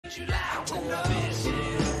Woo!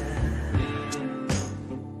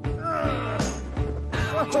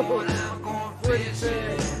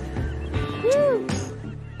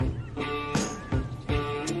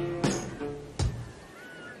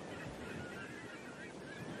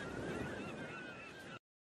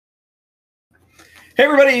 Hey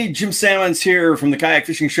everybody, Jim Salmons here from the Kayak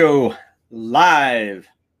Fishing Show live.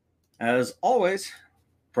 As always,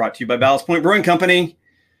 brought to you by Ballast Point Brewing Company.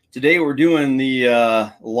 Today we're doing the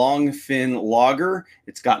Longfin Lager.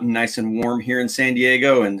 It's gotten nice and warm here in San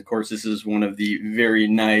Diego, and of course this is one of the very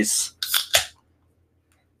nice,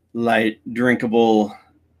 light, drinkable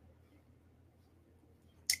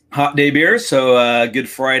hot day beers. So good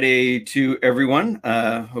Friday to everyone.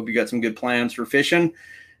 Hope you got some good plans for fishing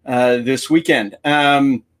this weekend.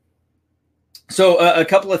 So a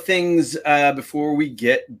couple of things before we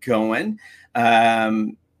get going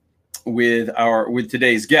with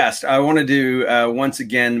today's guest. I wanted to once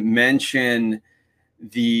again mention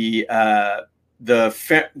the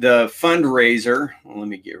fundraiser. Well, let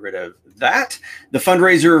me get rid of that. The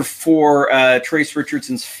fundraiser for Trace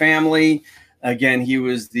Richardson's family. Again, he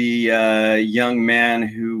was the young man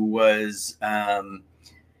who was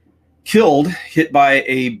killed, hit by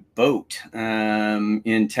a boat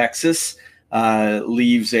in Texas.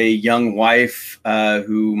 Leaves a young wife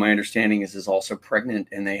who my understanding is also pregnant,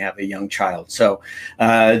 and they have a young child. So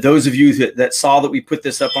those of you that saw that we put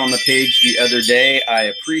this up on the page the other day,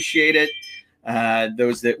 I appreciate it.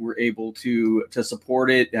 Those that were able to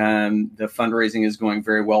support it, the fundraising is going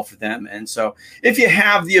very well for them. And so if you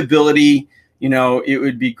have the ability, you know, it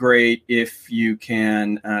would be great if you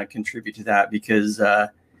can contribute to that, because it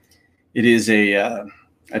is a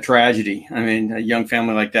tragedy. I mean, a young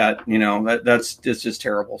family like that, you know, that's just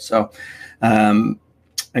terrible. So,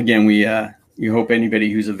 again, we hope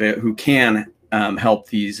anybody who can help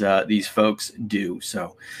these folks do.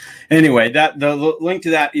 So, anyway, the link to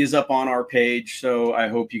that is up on our page. So I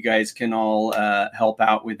hope you guys can all help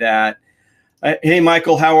out with that. Hey,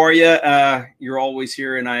 Michael, how are you? You're always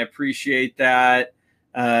here, and I appreciate that.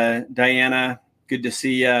 Diana, good to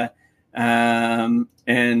see you.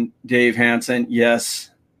 And Dave Hansen, yes.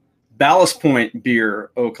 Ballast Point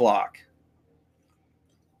beer o'clock.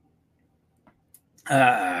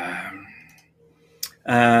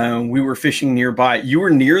 We were fishing nearby. You were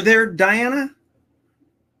near there, Diana?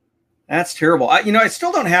 That's terrible. I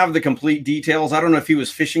still don't have the complete details. I don't know if he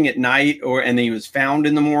was fishing at night and then he was found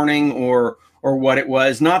in the morning or what it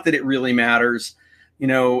was. Not that it really matters. You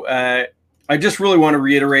know, I just really want to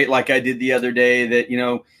reiterate, like I did the other day, that, you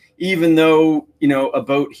know, even though, you know, a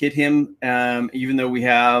boat hit him, even though we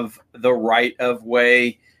have the right of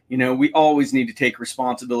way, you know, we always need to take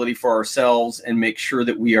responsibility for ourselves and make sure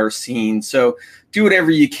that we are seen. So do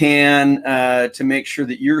whatever you can to make sure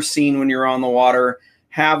that you're seen when you're on the water.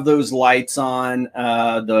 Have those lights on,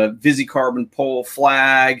 the VisiCarbon pole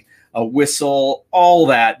flag, a whistle, all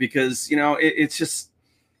that, because, you know, it's just,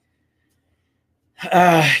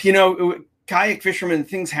 you know, kayak fishermen,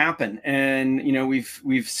 things happen, and you know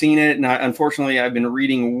we've seen it, and unfortunately I've been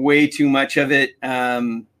reading way too much of it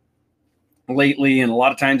lately, and a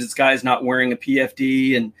lot of times it's guys not wearing a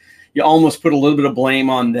PFD, and you almost put a little bit of blame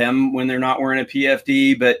on them when they're not wearing a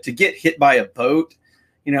PFD. But to get hit by a boat,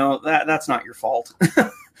 you know, that's not your fault.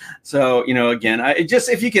 So, you know, again,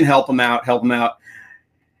 if you can help them out, help them out.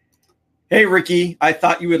 Hey, Ricky, I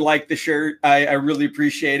thought you would like the shirt. I really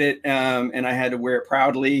appreciate it, and I had to wear it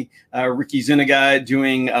proudly. Ricky Zuniga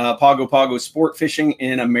doing Pago Pago sport fishing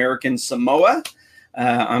in American Samoa.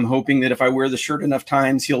 I'm hoping that if I wear the shirt enough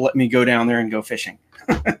times, he'll let me go down there and go fishing.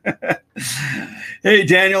 Hey,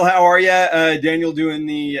 Daniel, how are you? Daniel doing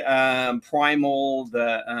the Primal,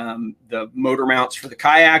 the motor mounts for the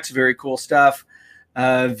kayaks. Very cool stuff.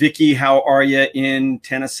 Vicky, how are you in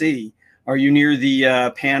Tennessee? Are you near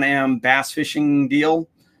the Pan Am bass fishing deal?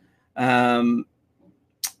 Because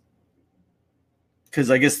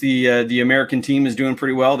I guess the American team is doing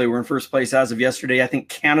pretty well. They were in first place as of yesterday. I think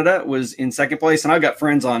Canada was in second place, and I've got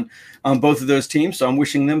friends on both of those teams, so I'm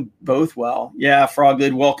wishing them both well. Yeah,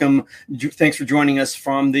 Froglid, welcome. Thanks for joining us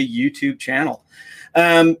from the YouTube channel.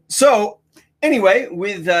 So anyway,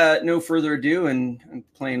 with no further ado, and I'm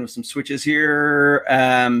playing with some switches here.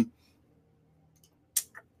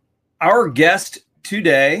 Our guest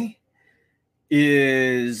today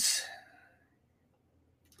is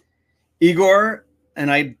Igor,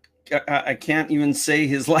 and I can't even say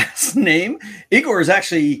his last name. Igor has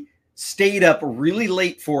actually stayed up really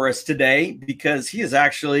late for us today because he is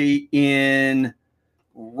actually in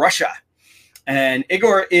Russia. And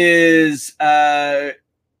Igor is the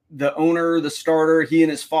owner, the starter. He and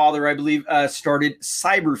his father, I believe, started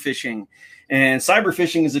cyber fishing. And cyber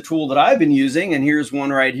fishing is a tool that I've been using. And here's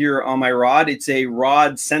one right here on my rod. It's a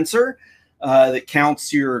rod sensor that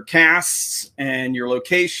counts your casts and your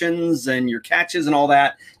locations and your catches and all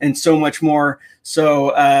that, and so much more.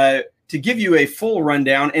 So to give you a full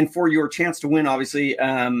rundown and for your chance to win, obviously,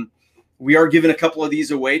 we are giving a couple of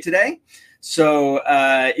these away today. So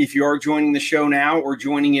if you are joining the show now or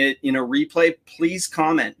joining it in a replay, please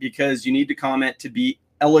comment, because you need to comment to be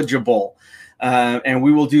eligible. And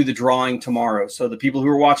we will do the drawing tomorrow. So the people who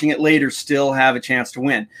are watching it later still have a chance to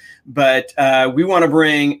win. But we want to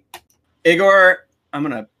bring Igor. I'm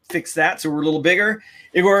going to fix that so we're a little bigger.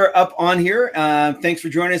 Igor up on here. Thanks for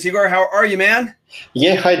joining us, Igor. How are you, man?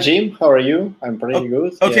 Yeah, hi, Jim. How are you? I'm pretty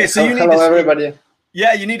good. Okay, yeah. So you need hello, everybody.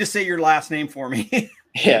 Yeah, you need to say your last name for me.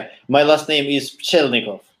 Yeah, my last name is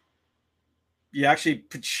Pchelnikov. You actually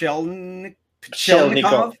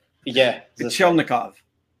Pchelnikov? Yeah. Pchelnikov.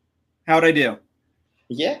 How'd I do?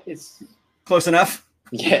 Yeah, it's close enough.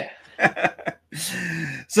 Yeah.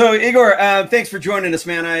 So Igor, thanks for joining us,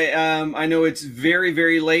 man. I know it's very,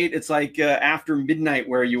 very late. It's like after midnight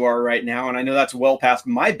where you are right now, and I know that's well past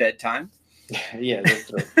my bedtime. Yeah, that's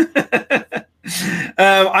true.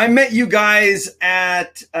 I met you guys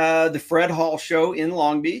at the Fred Hall show in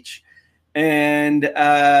Long Beach, and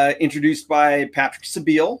introduced by Patrick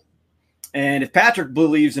Sabile. And if Patrick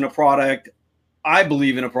believes in a product, I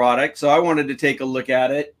believe in a product. So I wanted to take a look at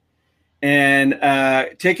it. And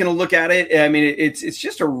taking a look at it, I mean, it's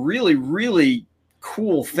just a really, really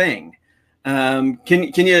cool thing. Can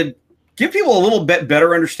you give people a little bit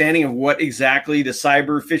better understanding of what exactly the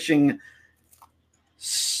cyber fishing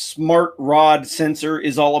smart rod sensor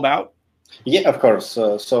is all about? Yeah, of course.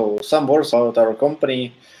 So some words about our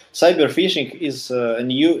company. Cyber Fishing is a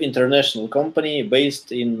new international company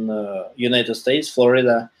based in United States,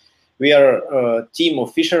 Florida. We are a team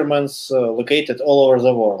of fishermen located all over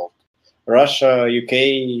the world. Russia, UK,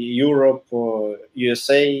 Europe,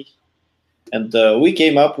 USA, and we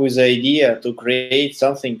came up with the idea to create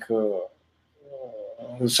something,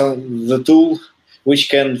 the tool which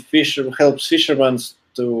can helps fishermen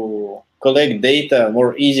to collect data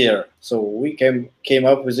more easier. So we came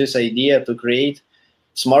up with this idea to create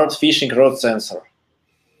smart fishing rod sensor.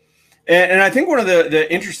 And I think one of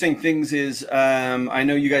the interesting things is, I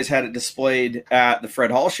know you guys had it displayed at the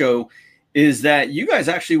Fred Hall show, is that you guys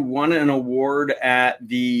actually won an award at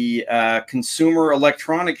the Consumer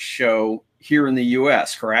Electronics Show here in the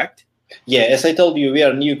US, correct? Yeah, as I told you, we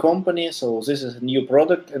are a new company, so this is a new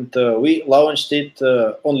product, and we launched it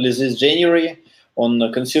only this January on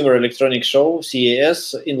the Consumer Electronics Show,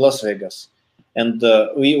 CES, in Las Vegas. And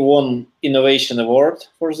we won Innovation Award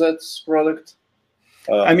for that product.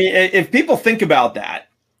 I mean, if people think about that,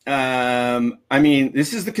 I mean,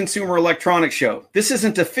 this is the Consumer Electronics Show. This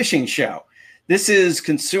isn't a fishing show. This is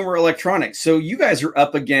consumer electronics. So you guys are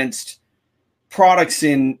up against products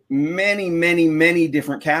in many, many, many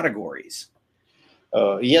different categories.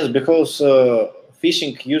 Yes, because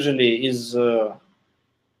fishing usually is so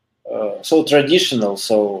traditional.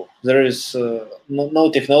 So there is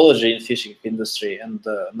no technology in fishing industry. And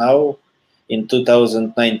now in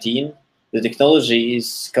 2019, the technology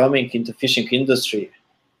is coming into fishing industry.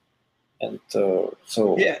 And so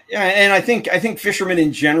yeah, and I think fishermen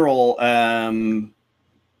in general,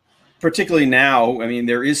 particularly now, I mean,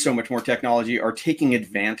 there is so much more technology, are taking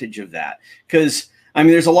advantage of that, because I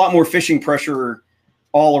mean, there's a lot more fishing pressure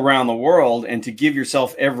all around the world, and to give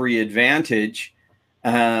yourself every advantage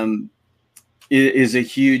is a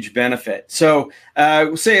huge benefit. So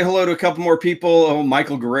we'll say hello to a couple more people. Oh,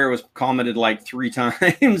 Michael Guerrero has commented like 3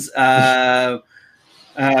 times.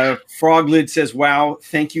 Froglid says, wow,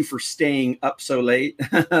 thank you for staying up so late.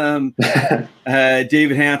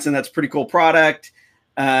 David Hansen, that's a pretty cool product.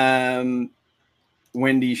 Wendy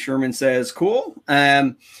Sherman says, cool.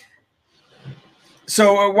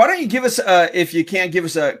 So why don't you give us, if you can, give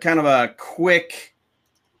us a kind of a quick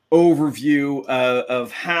overview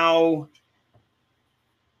of how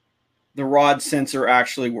the rod sensor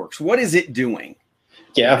actually works. What is it doing?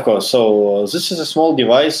 Yeah, of course. So this is a small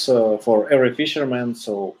device for every fisherman.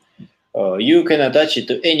 So you can attach it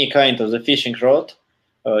to any kind of the fishing rod.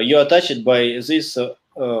 You attach it by these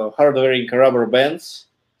hard-wearing rubber bands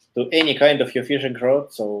to any kind of your fishing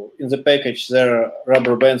rod. So in the package, there are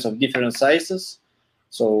rubber bands of different sizes.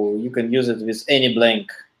 So you can use it with any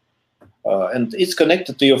blank. And it's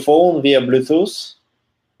connected to your phone via Bluetooth.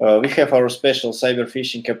 We have our special cyber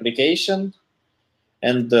fishing application.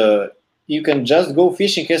 And you can just go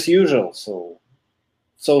fishing as usual. So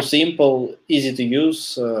simple, easy to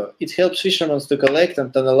use. It helps fishermen to collect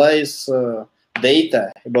and analyze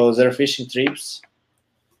data about their fishing trips.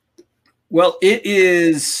 Well, it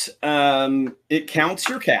is. It counts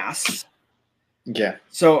your casts. Yeah.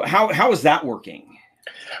 So how is that working?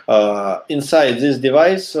 Inside this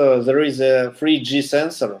device, there is a 3G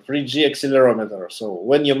sensor, 3G accelerometer. So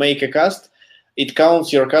when you make a cast, it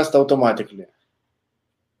counts your cast automatically.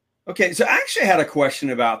 Okay, so I actually had a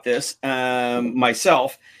question about this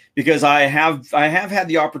myself, because I have had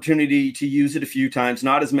the opportunity to use it a few times,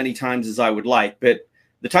 not as many times as I would like, but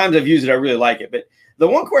the times I've used it, I really like it. But the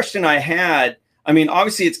one question I had, I mean,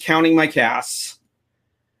 obviously it's counting my casts.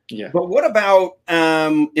 Yeah. But what about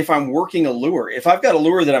if I'm working a lure? If I've got a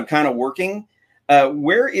lure that I'm kind of working,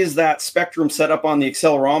 where is that spectrum set up on the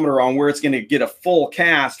accelerometer on where it's going to get a full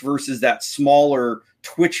cast versus that smaller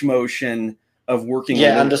twitch motion of working?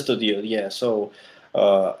 Yeah, understood you. Yeah. So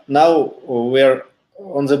now we're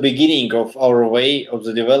on the beginning of our way of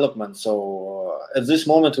the development. So at this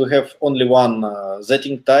moment we have only one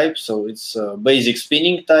setting type. So it's basic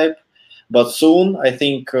spinning type. But soon I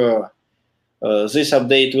think this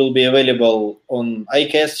update will be available on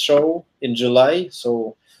iCast show in July.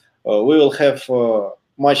 So we will have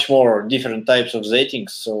much more different types of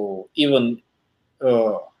settings. So even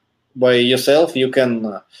by yourself, you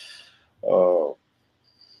can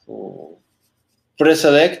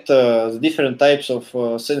pre-select the different types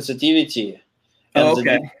of sensitivity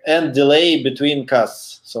and, and delay between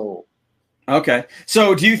casts. So okay.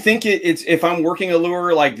 So do you think it's if I'm working a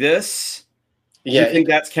lure like this? Yeah, do you think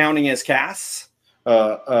that's counting as casts?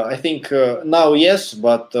 I think now yes,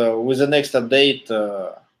 but with the next update,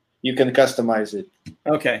 you can customize it.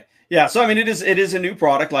 Okay. Yeah. So I mean, it is a new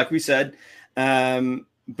product, like we said.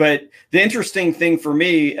 But the interesting thing for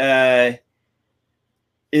me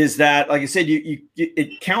is that, like I said,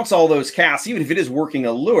 it counts all those casts, even if it is working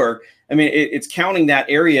a lure. I mean, it's counting that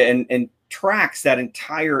area and tracks that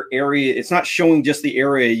entire area. It's not showing just the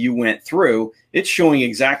area you went through. It's showing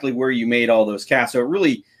exactly where you made all those casts. So it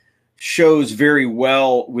really shows very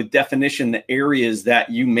well with definition the areas that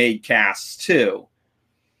you made casts to.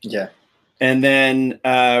 Yeah. And then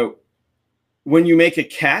when you make a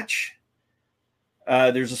catch,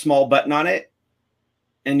 there's a small button on it,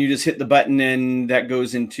 and you just hit the button and that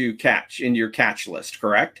goes into your catch list,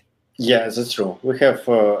 correct? Yeah, that's true. We have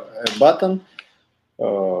a button.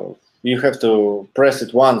 You have to press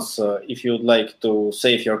it once if you'd like to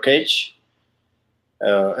save your catch.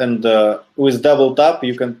 And with double tap,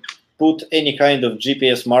 you can put any kind of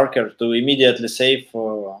GPS marker to immediately save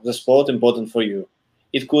the spot important for you.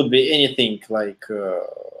 It could be anything like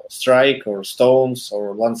strike or stones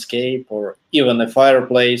or landscape or even a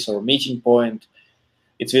fireplace or meeting point.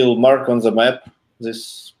 It will mark on the map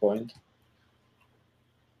this point.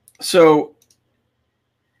 So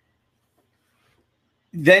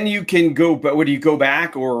then you can go, but would you go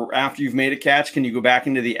back, or after you've made a catch, can you go back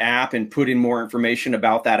into the app and put in more information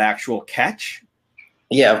about that actual catch?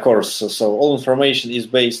 Yeah, of course. So all information is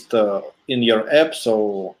based in your app.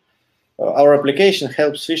 So our application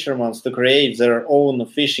helps fishermen to create their own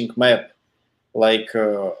fishing map, like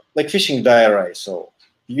fishing diary. So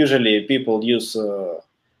usually people use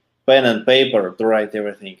pen and paper to write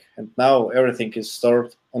everything, and now everything is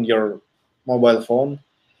stored on your mobile phone.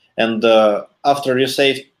 And after you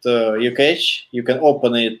saved your catch, you can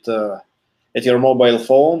open it at your mobile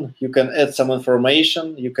phone. You can add some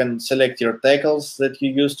information. You can select your tackles that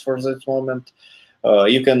you used for that moment.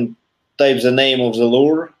 You can type the name of the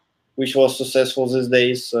lure, which was successful these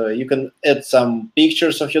days. You can add some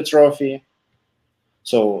pictures of your trophy.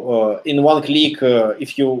 So in one click,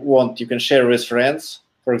 if you want, you can share with friends.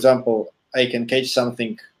 For example, I can catch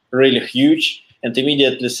something really huge and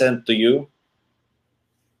immediately send to you.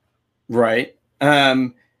 Right.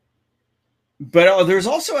 But there's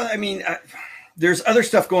also, I mean, there's other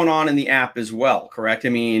stuff going on in the app as well, correct? I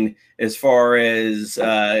mean, as far as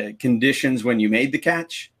conditions when you made the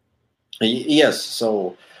catch? Yes.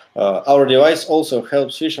 So our device also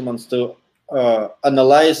helps fishermen to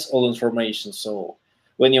analyze all information. So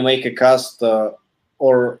when you make a cast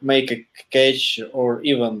or make a catch or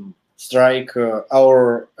even strike,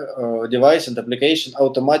 our device and application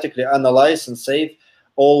automatically analyze and save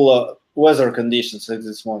all weather conditions at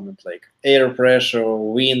this moment, like air pressure,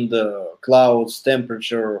 wind, clouds,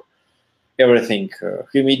 temperature, everything,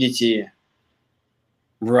 humidity.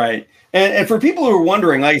 Right. And for people who are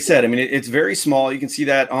wondering, like I said, I mean, it's very small. You can see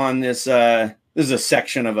that on this. This is a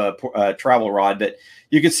section of a travel rod, but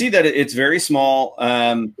you can see that it's very small.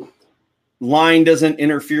 Line doesn't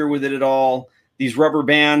interfere with it at all. These rubber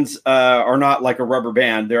bands are not like a rubber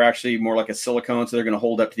band. They're actually more like a silicone, so they're going to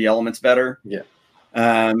hold up to the elements better. Yeah.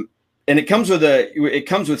 And it comes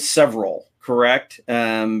with several, correct?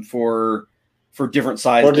 For different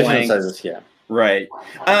sizes. For different sizes, yeah. Right.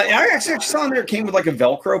 I actually saw in there it came with like a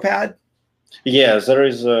Velcro pad. Yeah, there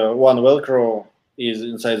is one Velcro is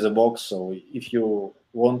inside the box, so if you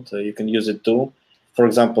want, you can use it too. For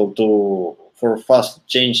example, for fast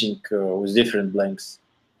changing with different blanks.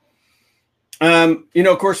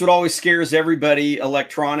 Of course, what always scares everybody: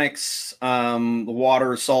 electronics, the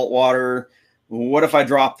water, salt water. What if I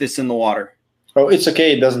drop this in the water? Oh, it's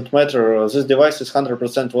okay. It doesn't matter. This device is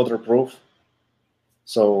 100% waterproof,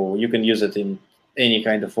 so you can use it in any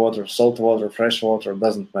kind of water, salt water, fresh water,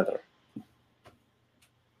 doesn't matter.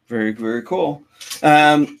 Very, very cool.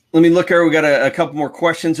 Let me look here. We got a couple more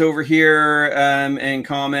questions over here and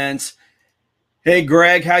comments. Hey,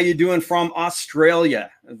 Greg, how you doing from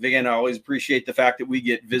Australia? Again, I always appreciate the fact that we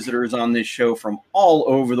get visitors on this show from all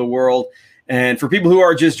over the world. And for people who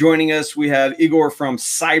are just joining us, we have Igor from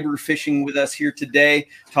Cyber Fishing with us here today,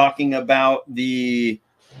 talking about the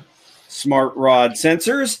smart rod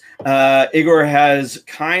sensors. Igor has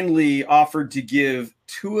kindly offered to give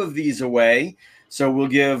 2 of these away. So we'll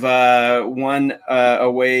give one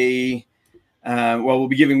away. We'll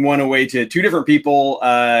be giving one away to 2 different people.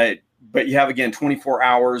 But you have, again, 24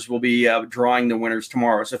 hours. We'll be drawing the winners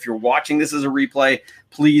tomorrow. So if you're watching this as a replay,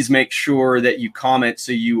 please make sure that you comment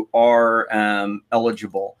so you are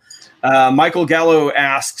eligible. Michael Gallo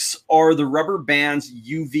asks, are the rubber bands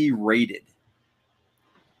UV rated?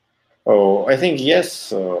 Oh, I think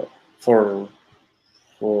yes. We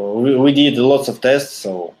did lots of tests,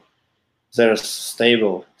 so they're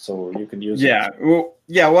stable, so you can use it. Well,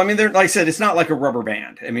 I mean, like I said, it's not like a rubber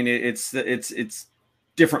band. I mean, it's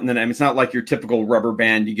different than, I mean, it's not like your typical rubber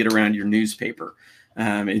band you get around your newspaper.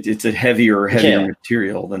 It's a heavier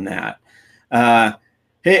material than that.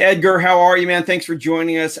 Hey, Edgar, how are you, man? Thanks for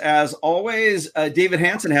joining us as always. David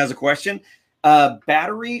Hansen has a question.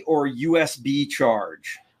 Battery or USB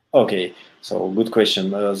charge? Okay, so good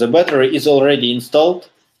question. The battery is already installed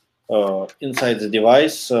inside the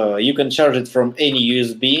device. You can charge it from any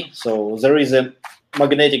USB. So there is a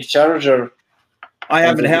magnetic charger. I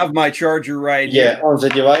happen to have my charger right here. On the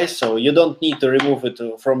device, so you don't need to remove it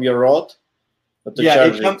from your rod.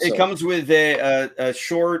 It comes with a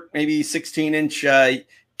short, maybe 16-inch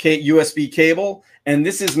USB cable, and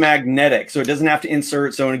this is magnetic, so it doesn't have to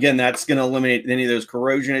insert. So again, that's going to eliminate any of those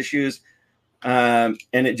corrosion issues. And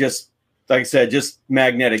it just, like I said, just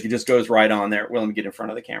magnetic. It just goes right on there. Well, let me get in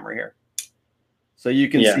front of the camera here, so you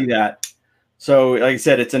can see that. So, like I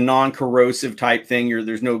said, it's a non-corrosive type thing.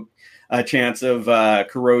 There's no chance of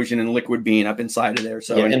corrosion and liquid being up inside of there.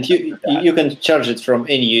 So and you can charge it from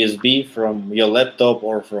any USB, from your laptop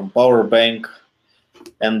or from power bank,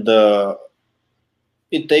 and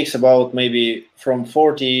it takes about maybe from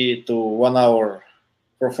 40 to 1 hour,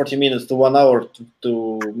 for 40 minutes to 1 hour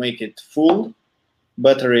to make it full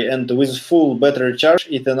battery. And with full battery charge,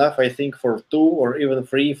 it's enough, I think, for 2 or even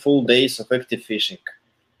 3 full days of active fishing.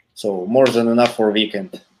 So more than enough for a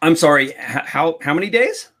weekend. I'm sorry, how many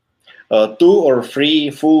days? 2 or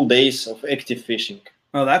 3 full days of active fishing.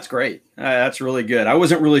 Oh, that's great. That's really good. I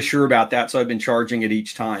wasn't really sure about that, so I've been charging it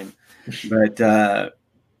each time.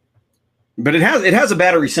 But it has a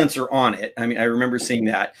battery sensor on it. I mean, I remember seeing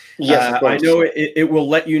that. Yes, of course. I know it will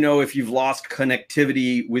let you know if you've lost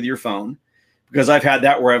connectivity with your phone, because I've had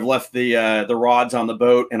that where I've left the rods on the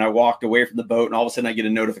boat and I walked away from the boat, and all of a sudden I get a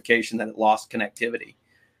notification that it lost connectivity.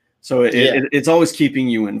 So it's always keeping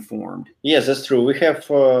you informed. Yes, that's true. We have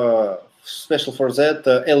special for that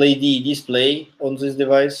LED display on this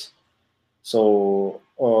device, so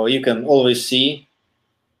you can always see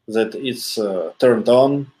that it's turned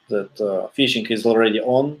on, that fishing is already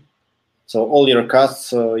on. So all your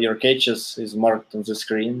casts, your catches is marked on the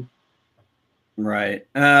screen. Right.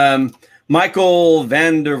 Michael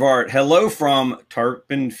Vandervaart, hello from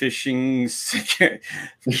Tarpon Fishing,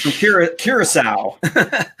 Curacao.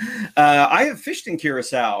 I have fished in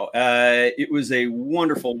Curacao. It was a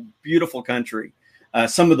wonderful, beautiful country.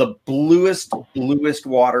 Some of the bluest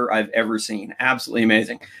water I've ever seen. Absolutely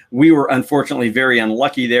amazing. We were unfortunately very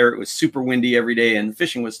unlucky there. It was super windy every day and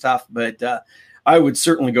fishing was tough, but I would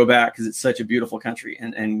certainly go back because it's such a beautiful country,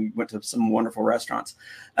 and we went to some wonderful restaurants.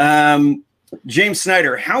 James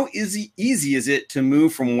Snyder, how easy is it to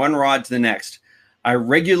move from one rod to the next? I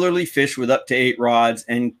regularly fish with up to 8 rods,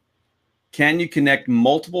 and can you connect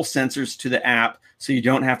multiple sensors to the app so you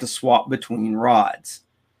don't have to swap between rods?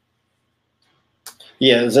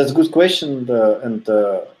 Yeah, that's a good question,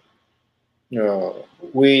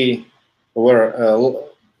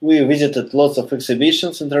 we visited lots of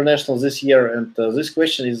exhibitions international this year, and this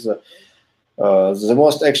question is the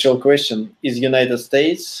most actual question is United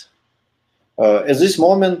States. At this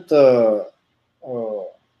moment,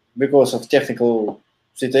 because of technical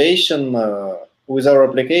situation, with our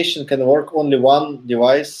application can work only one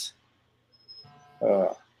device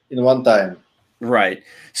in one time. Right.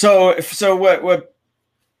 So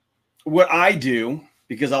what I do,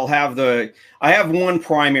 because I have one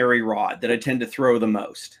primary rod that I tend to throw the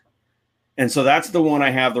most. And so that's the one I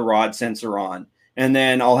have the rod sensor on. And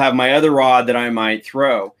then I'll have my other rod that I might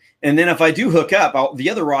throw. And then if I do hook up, the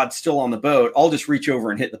other rod's still on the boat, I'll just reach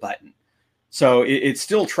over and hit the button. So it's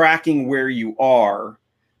still tracking where you are,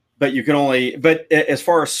 but as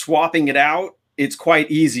far as swapping it out, it's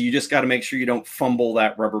quite easy. You just got to make sure you don't fumble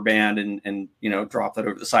that rubber band and drop that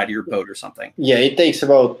over the side of your boat or something. Yeah, it takes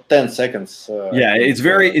about 10 seconds. It's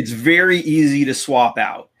very easy to swap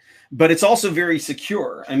out, but it's also very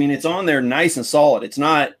secure. I mean, it's on there nice and solid. It's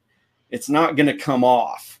not going to come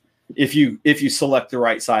off if you select the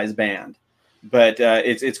right size band. But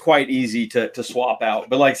it's quite easy to swap out.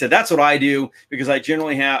 But like I said, that's what I do, because I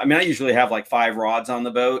usually have like 5 rods on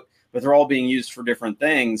the boat, but they're all being used for different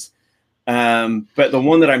things. But the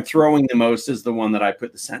one that I'm throwing the most is the one that I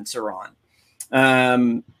put the sensor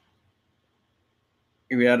on.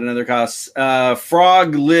 We had another cost.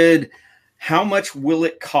 Frog Lid, how much will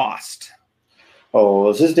it cost?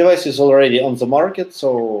 Oh, this device is already on the market.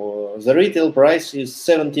 So the retail price is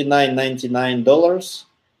 $79.99,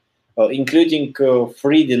 including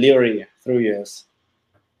free delivery through US.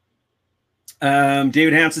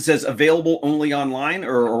 David Hansen says available only online,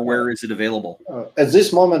 or where is it available? At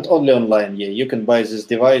this moment, only online. Yeah, you can buy this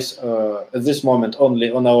device at this moment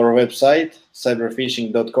only on our website,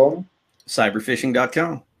 cyberfishing.com.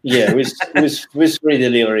 Cyberfishing.com. Yeah, with free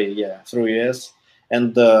delivery, yeah, through US.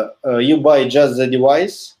 And you buy just the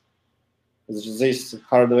device, this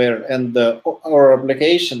hardware, and our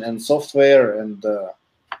application and software and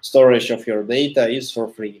storage of your data is for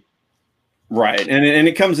free. Right, and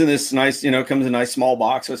it comes in this nice, comes in a nice small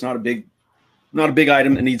box, so it's not a big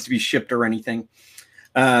item that needs to be shipped or anything.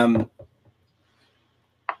 Let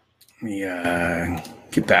me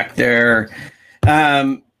get back there.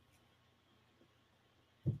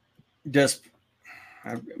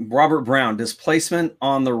 Robert Brown, does placement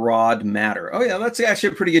on the rod matter? Oh yeah, that's actually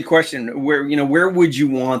a pretty good question. Where would you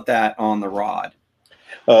want that on the rod?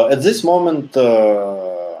 At this moment,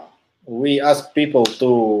 we ask people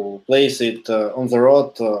to place it on the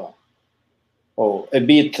rod a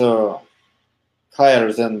bit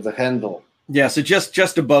higher than the handle. Yeah, so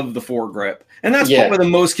just above the foregrip, and that's probably the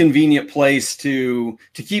most convenient place to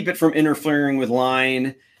keep it from interfering with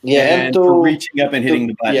line. Yeah, and for reaching up and hitting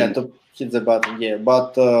the button. Yeah, to hit the button. Yeah,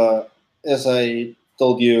 but as I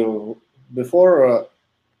told you before,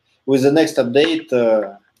 with the next update,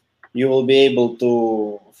 you will be able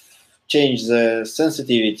to change the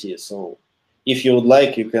sensitivity. So if you would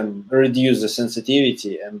like, you can reduce the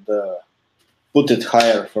sensitivity and put it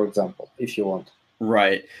higher, for example, if you want.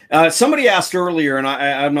 Right. Somebody asked earlier, and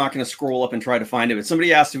I'm not going to scroll up and try to find it, but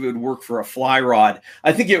somebody asked if it would work for a fly rod.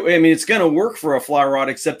 I think it's going to work for a fly rod,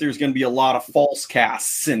 except there's going to be a lot of false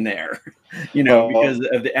casts in there, because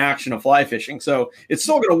of the action of fly fishing. So it's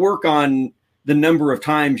still going to work on the number of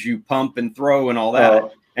times you pump and throw and all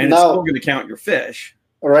that, and it's still going to count your fish.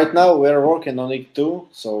 Right now, we're working on it too.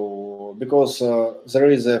 So because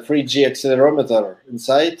there is a 3G accelerometer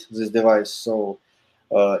inside this device, so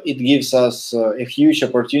it gives us a huge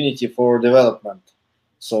opportunity for development.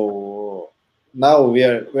 So now we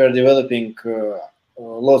are developing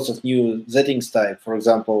lots of new settings type. For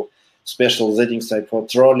example, special settings type for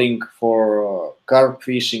trolling, for carp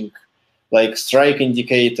fishing, like strike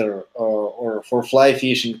indicator, or for fly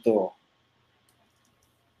fishing too.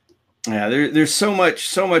 Yeah, there's so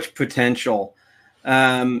much potential.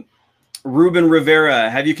 Ruben Rivera,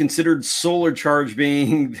 have you considered solar charge,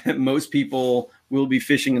 being that most people will be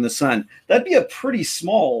fishing in the sun? That'd be a pretty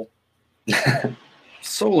small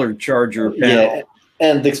solar charger panel. Yeah,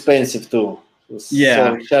 and expensive too. Yeah,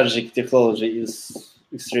 solar charging technology is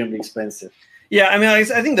extremely expensive. Yeah, I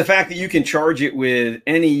think the fact that you can charge it with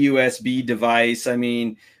any USB device.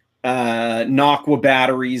 Nocqua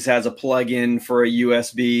Batteries has a plug-in for a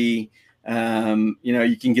USB.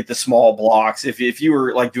 You can get the small blocks. If you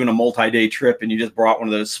were like doing a multi-day trip and you just brought one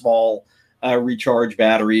of those small recharge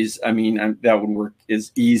batteries, that would work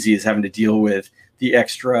as easy as having to deal with the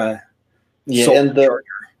extra charger.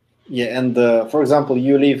 For example,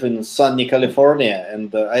 you live in sunny California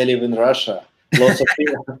and I live in Russia.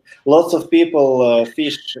 Lots of people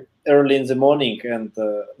fish early in the morning and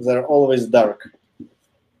they're always dark.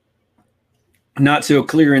 Not so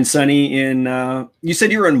clear and sunny in, you said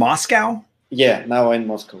you were in Moscow? Yeah, now I'm in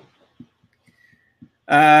Moscow.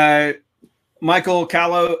 Michael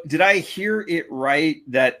Callow, did I hear it right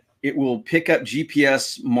that it will pick up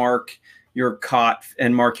GPS, mark your caught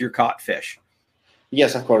fish?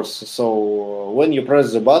 Yes, of course. So when you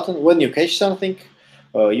press the button, when you catch something,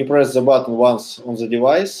 you press the button once on the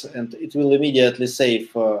device, and it will immediately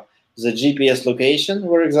save the GPS location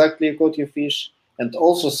where exactly you caught your fish, and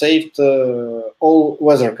also saved all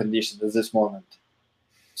weather conditions at this moment.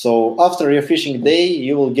 So after your fishing day,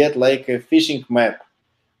 you will get like a fishing map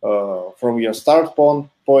from your start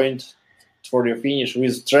point for your finish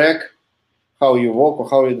with track, how you walk or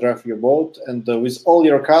how you drive your boat, and with all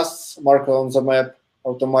your casts marked on the map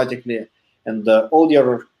automatically, and all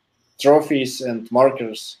your trophies and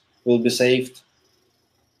markers will be saved.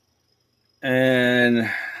 And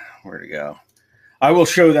where to go? I will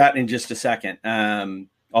show that in just a second.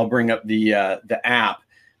 I'll bring up the app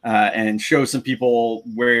and show some people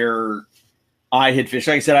where I had fished.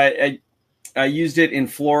 Like I said, I used it in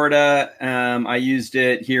Florida. I used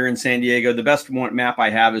it here in San Diego. The best map I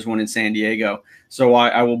have is one in San Diego. So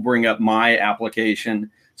I will bring up my application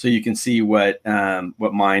so you can see what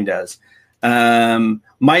mine does.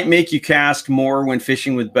 Might make you cast more when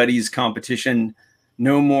fishing with buddies competition.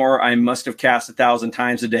 No more, I must have cast 1,000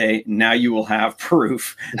 times a day. Now you will have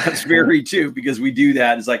proof. That's very true, because we do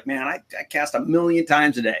that. It's like, man, I cast 1,000,000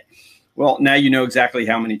 times a day. Well, now you know exactly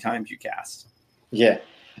how many times you cast. Yeah,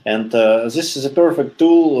 and this is a perfect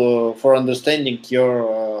tool for understanding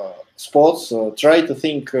your spots. Try to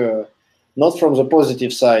think not from the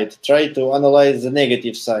positive side. Try to analyze the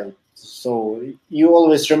negative side. So you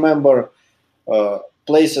always remember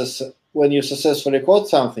places when you successfully caught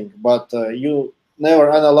something, but you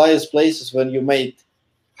never analyze places when you made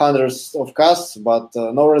hundreds of casts, but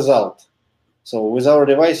no result. So with our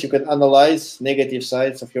device, you can analyze negative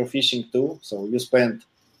sides of your fishing too. So you spend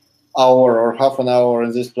hour or half an hour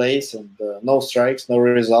in this place and no strikes, no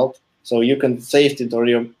result. So you can save it, or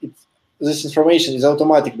this information is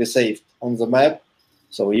automatically saved on the map,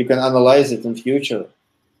 so you can analyze it in future.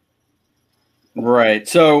 Right.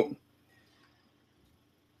 So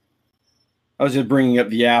I was just bringing up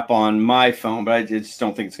the app on my phone, but I just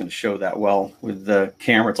don't think it's going to show that well with the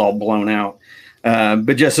camera. It's all blown out.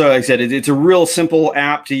 But just so I said, it's a real simple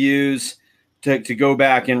app to use to go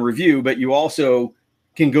back and review, but you also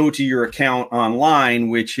can go to your account online,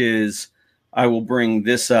 which is, I will bring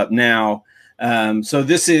this up now. So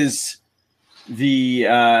this is the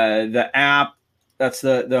app. That's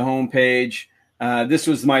the home page. This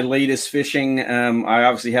was my latest fishing. I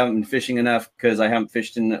obviously haven't been fishing enough because I haven't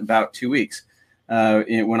fished in about 2 weeks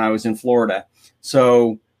when I was in Florida.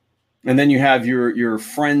 So, and then you have your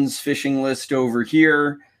friends fishing list over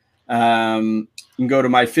here. You can go to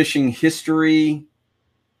my fishing history,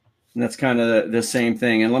 and that's kind of the same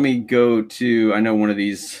thing. And let me go to, I know one of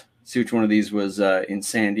these, see which one of these was in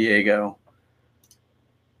San Diego.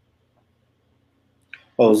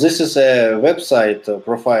 Oh, this is a website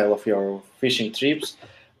profile of your fishing trips,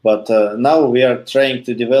 but now we are trying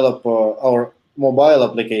to develop our mobile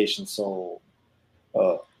application. So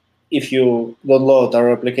if you download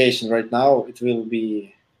our application right now, it will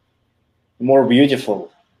be more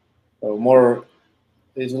beautiful, more.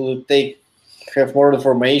 It will have more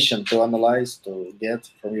information to analyze, to get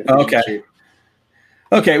from your fishing trip.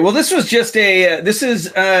 Okay. Well, this was just this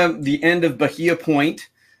is the end of Bahia Point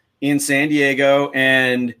in San Diego,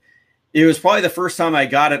 and it was probably the first time I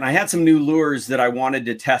got it. And I had some new lures that I wanted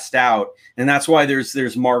to test out, and that's why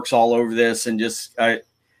there's marks all over this. And just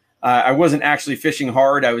I wasn't actually fishing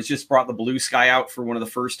hard. I was just brought the Blue Sky out for one of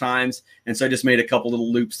the first times, and so I just made a couple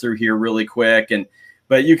little loops through here really quick.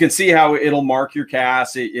 But you can see how it'll mark your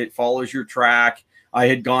cast. It follows your track. I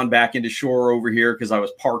had gone back into shore over here because I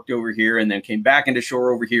was parked over here, and then came back into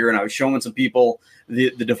shore over here, and I was showing some people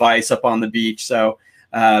the device up on the beach. So.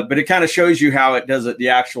 But it kind of shows you how it does it, the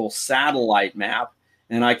actual satellite map.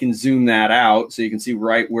 And I can zoom that out so you can see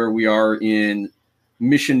right where we are in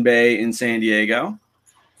Mission Bay in San Diego.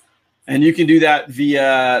 And you can do that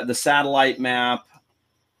via the satellite map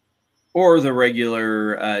or the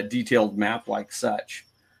regular detailed map like such.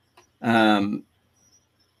 I'm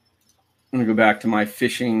going to go back to my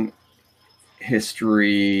fishing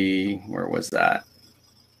history. Where was that?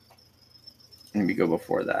 Maybe go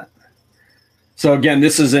before that. So again,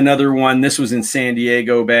 this is another one. This was in San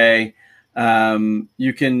Diego Bay.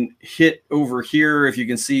 You can hit over here if you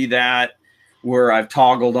can see that, where I've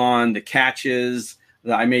toggled on the catches.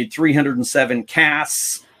 I made 307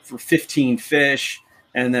 casts for 15 fish,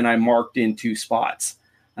 and then I marked in 2 spots.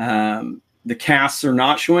 The casts are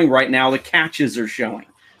not showing right now. The catches are showing.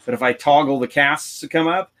 But if I toggle the casts to come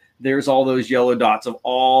up, there's all those yellow dots of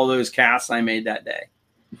all those casts I made that day.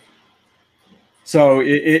 So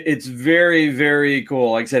it's very, very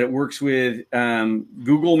cool. Like I said, it works with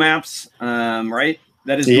Google Maps, right?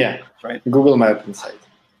 That is Google, right? Google Map inside.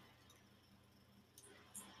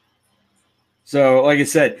 So, like I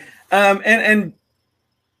said, and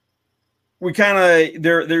we kind of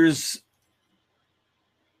there's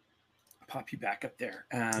pop you back up there.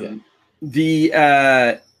 The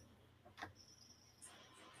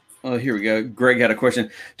oh, here we go. Greg had a question.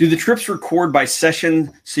 Do the trips record by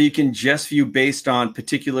session so you can just view based on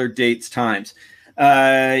particular dates, times?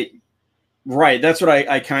 Right. That's what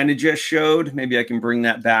I kind of just showed. Maybe I can bring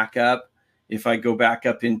that back up. If I go back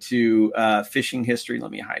up into fishing history,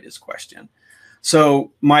 let me hide his question.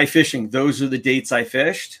 So my fishing, those are the dates I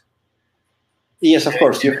fished? Yes, of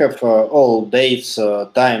course. You have all dates,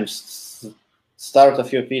 times, start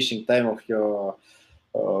of your fishing, time of your,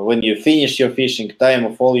 when you finish your fishing, time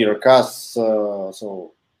of all your casts.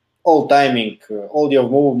 So all timing, all your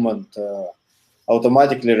movement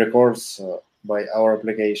automatically records by our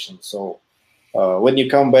application. So when you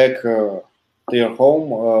come back to your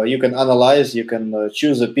home, you can analyze, you can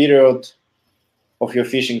choose a period of your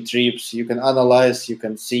fishing trips, you can analyze, you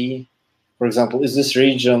can see, for example, is this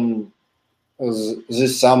region,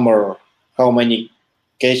 this summer, how many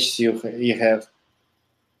catches you have?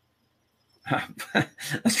 I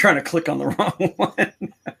was trying to click on the wrong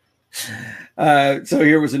one. So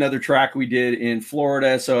here was another track we did in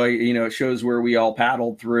Florida. So, it shows where we all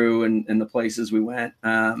paddled through and the places we went.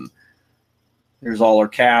 There's all our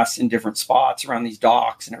casts in different spots around these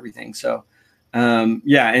docks and everything. So,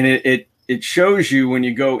 yeah, and it shows you when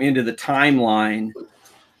you go into the timeline.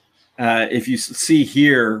 If you see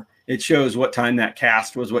here, it shows what time that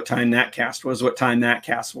cast was, what time that cast was, what time that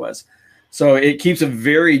cast was. So it keeps a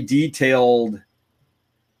very detailed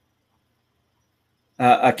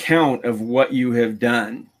account of what you have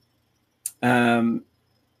done. Oh,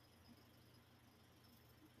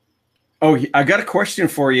 I got a question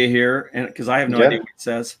for you here, and because I have no idea what it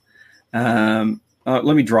says.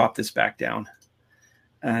 Let me drop this back down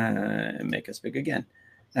and make us big again.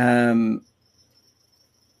 I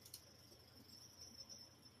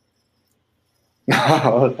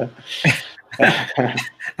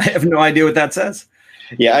have no idea what that says.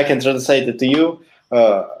 Yeah, I can translate it to you.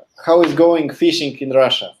 How is going fishing in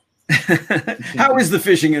Russia? How is the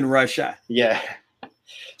fishing in Russia? Yeah,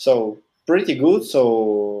 so pretty good.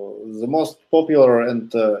 So the most popular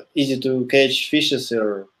and easy to catch fishes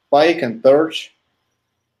are pike and perch.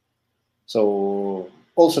 So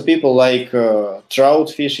also people like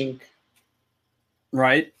trout fishing.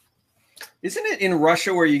 Right. Isn't it in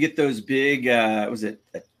Russia where you get those big, what's it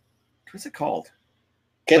called?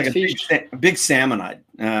 Catfish? Like a big salmonid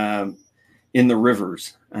in the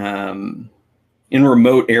rivers, in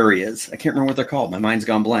remote areas. I can't remember what they're called. My mind's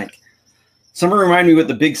gone blank. Someone remind me what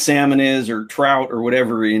the big salmon is, or trout, or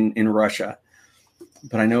whatever in Russia.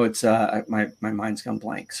 But I know it's my mind's gone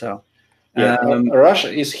blank. So yeah,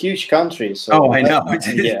 Russia is a huge country. So I know.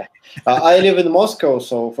 Yeah, I live in Moscow.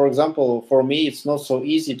 So for example, for me, it's not so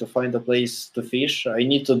easy to find a place to fish. I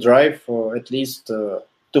need to drive for at least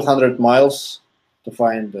 200 miles to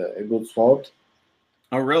find a good spot.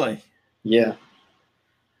 Oh, really? Yeah.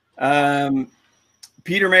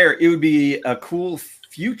 Peter Mayer, it would be a cool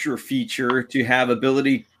future feature to have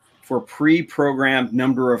ability for pre-programmed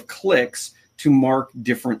number of clicks to mark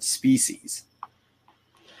different species.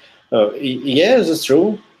 Yeah, that's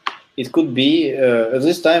true. It could be. At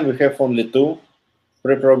this time, we have only 2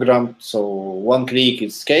 pre-programmed. So 1 click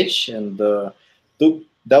is sketch, and 2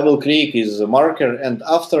 double click is a marker. And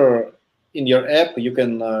after, in your app, you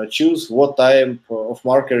can choose what type of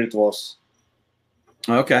marker it was.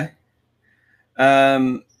 Okay.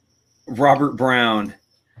 Robert Brown.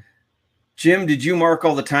 Jim, did you mark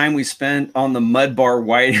all the time we spent on the mud bar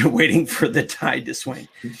waiting for the tide to swing?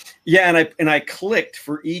 Yeah, and I clicked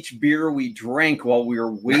for each beer we drank while we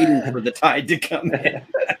were waiting for the tide to come in.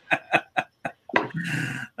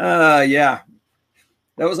 Yeah,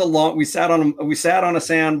 that was a long. We sat on a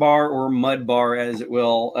sandbar or mud bar, as it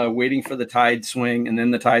will, waiting for the tide swing, and then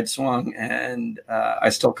the tide swung, and I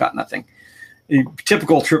still caught nothing. A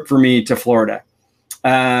typical trip for me to Florida.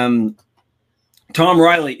 Tom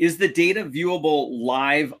Riley, is the data viewable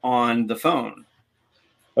live on the phone?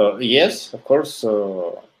 Yes, of course.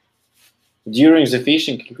 During the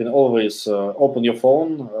fishing, you can always open your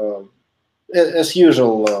phone. As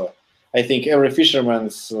usual, I think every fisherman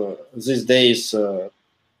these days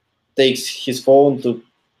takes his phone to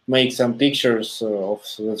make some pictures of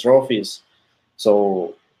the trophies.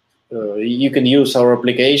 So you can use our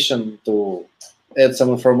application to add some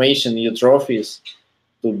information in your trophies,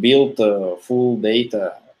 to build full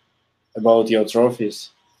data about your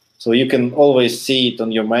trophies. So you can always see it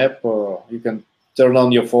on your map. You can turn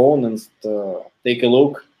on your phone and take a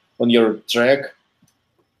look on your track.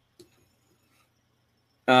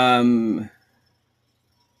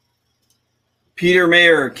 Peter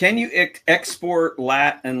Mayer, can you export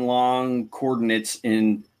lat and long coordinates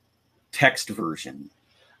in text version?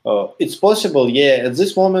 It's possible, yeah. At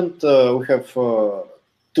this moment, we have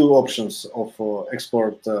two options of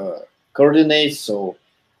export coordinates. So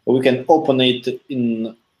we can open it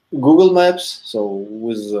in Google Maps. So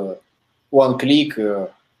with one click of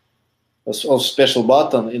special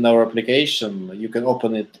button in our application, you can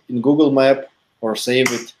open it in Google Map or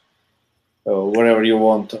save it wherever you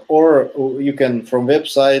want. Or you can, from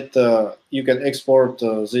website, you can export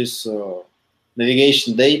this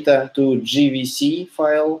navigation data to GVC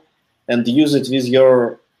file and use it with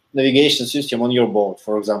your navigation system on your boat,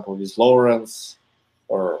 for example, with Lawrence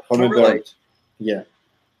or Humminbird. Oh, really? Yeah.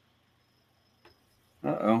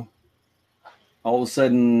 Uh-oh. All of a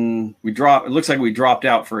sudden, it looks like we dropped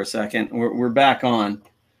out for a second. We're back on. I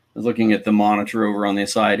was looking at the monitor over on the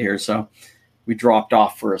side here, so we dropped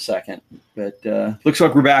off for a second. But looks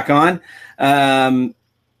like we're back on.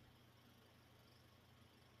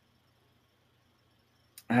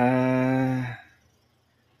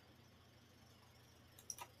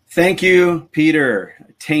 Thank you, Peter.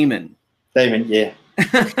 Taman. Taman, yeah.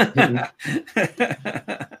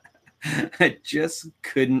 I just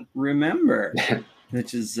couldn't remember,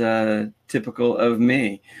 which is typical of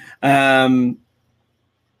me.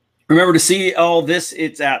 Remember to see all this.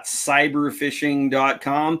 It's at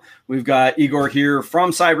cyberfishing.com. We've got Igor here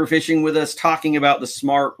from Cyberfishing with us talking about the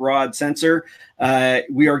smart rod sensor.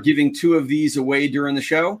 We are giving 2 of these away during the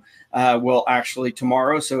show. Well, actually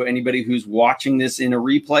tomorrow. So anybody who's watching this in a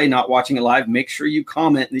replay, not watching it live, make sure you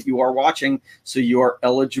comment that you are watching so you are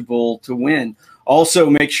eligible to win. Also,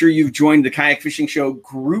 make sure you've joined the Kayak Fishing Show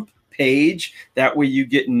group page. That way you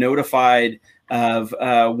get notified of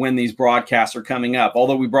when these broadcasts are coming up.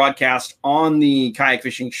 Although we broadcast on the Kayak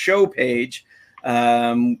Fishing Show page,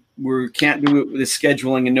 we can't do it with the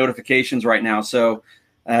scheduling and notifications right now. So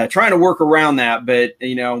trying to work around that. But,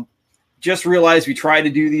 just realized we try to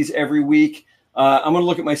do these every week. I'm going to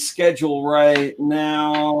look at my schedule right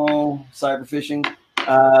now, Cyberfishing.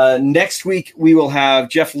 Next week, we will have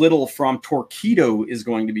Jeff Little from Torqeedo is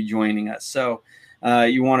going to be joining us. So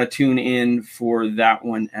you want to tune in for that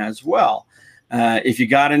one as well. If you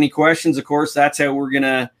got any questions, of course, that's how we're going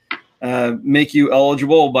to make you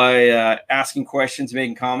eligible by asking questions,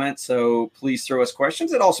 making comments. So please throw us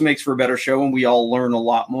questions. It also makes for a better show and we all learn a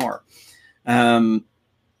lot more.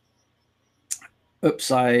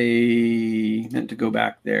 Oops, I meant to go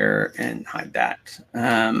back there and hide that.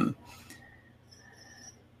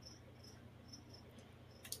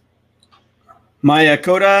 Maya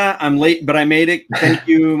Koda, I'm late, but I made it. Thank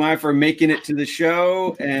you, Maya, for making it to the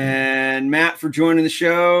show. And Matt for joining the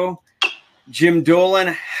show. Jim Dolan,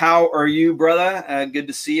 how are you, brother? Good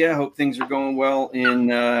to see you. Hope things are going well in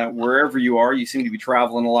wherever you are. You seem to be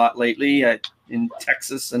traveling a lot lately in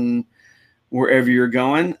Texas and wherever you're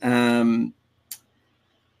going.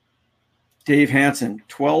 Dave Hansen,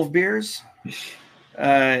 12 beers?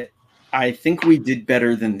 I think we did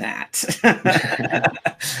better than that.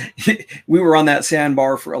 We were on that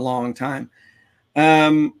sandbar for a long time.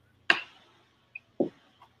 I've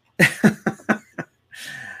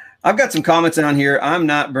got some comments on here I'm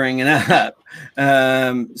not bringing up.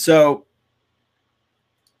 So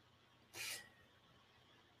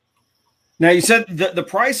now you said the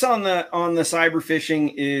price on the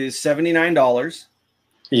Cyberfishing is $79.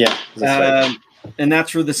 Yeah, that's right. And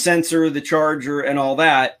that's for the sensor, the charger, and all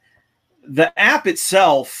that. The app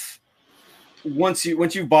itself, once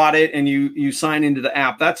you bought it and you sign into the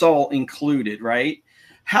app, that's all included, right?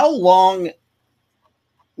 How long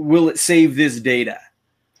will it save this data?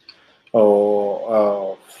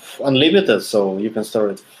 Unlimited, so you can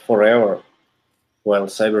store it forever. Well,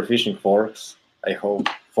 Cyberfishing works, I hope,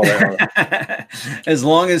 forever. As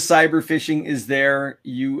long as Cyberfishing is there,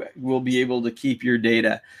 you will be able to keep your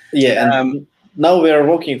data. Yeah, and now we are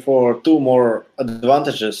looking for 2 more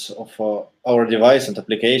advantages of our device and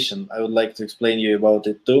application. I would like to explain you about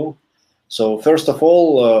it too. So first of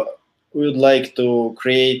all, we would like to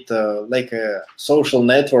create like a social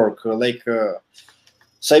network, like a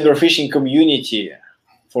cyberfishing community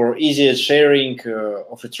for easier sharing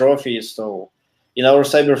of the trophies. So in our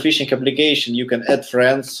cyberfishing application, you can add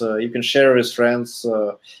friends, you can share with friends,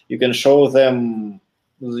 you can show them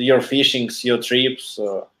your fishings, your trips.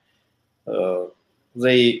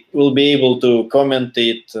 They will be able to comment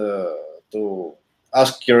it, to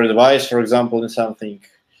ask your advice, for example, in something.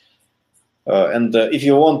 And if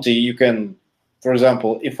you want to, you can, for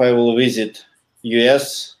example, if I will visit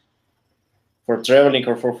US for traveling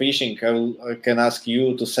or for fishing, I can ask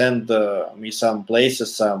you to send me some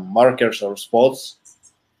places, some markers or spots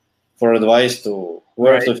for advice to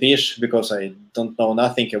where Right. to fish, because I don't know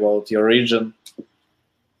nothing about your region.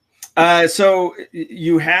 So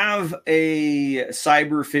you have a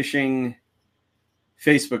cyber fishing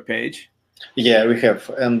Facebook page Yeah, we have,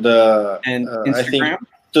 and and I think Instagram.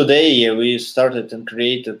 today we started and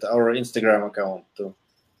created our Instagram account too.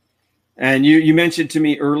 And you mentioned to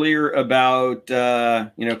me earlier about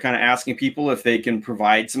kind of asking people if they can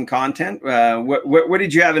provide some content. What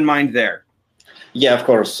did you have in mind there? Yeah, of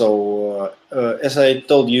course. So as I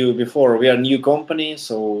told you before, we are a new company,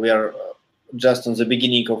 so we are just on the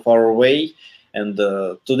beginning of our way. And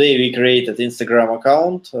today we created Instagram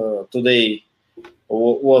account. Today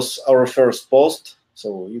was our first post,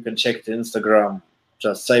 so you can check the Instagram,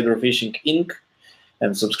 just Cyberfishing Inc.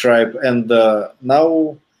 and subscribe. And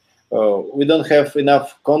now we don't have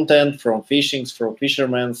enough content from fishings from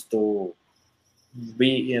fishermen to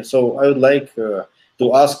be. So I would like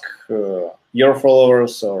to ask your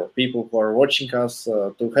followers or people who are watching us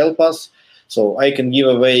to help us, so I can give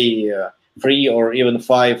away 3 or even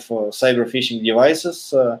 5 cyber fishing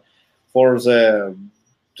devices for the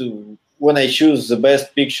to when I choose the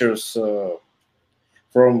best pictures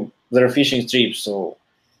from their fishing trips. So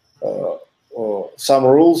some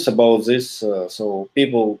rules about this, so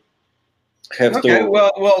people have Okay, to.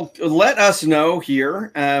 well, let us know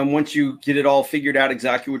here once you get it all figured out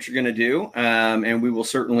exactly what you're going to do, and we will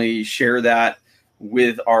certainly share that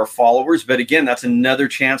with our followers. But again, that's another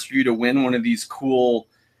chance for you to win one of these cool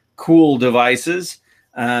devices.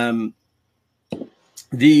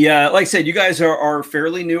 Like I said, you guys are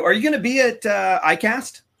fairly new. Are you going to be at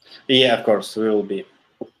ICAST? Yeah, of course, we will be.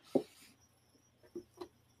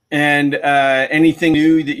 And anything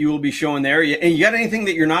new that you will be showing there? And you got anything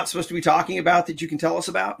that you're not supposed to be talking about that you can tell us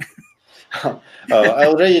about? I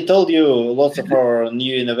already told you lots of our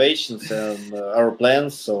new innovations and our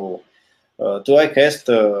plans. So to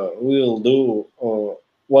ICAST, we will do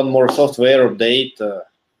one more software update,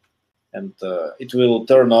 and it will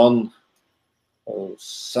turn on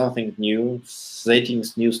something new,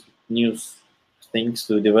 settings, new things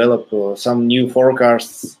to develop, some new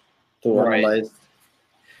forecasts to analyze.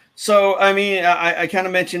 So, I mean, I kind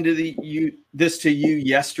of mentioned this to you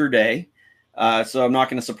yesterday, so I'm not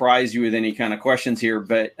going to surprise you with any kind of questions here.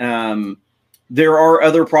 But there are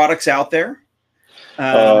other products out there.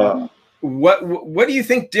 What do you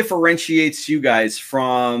think differentiates you guys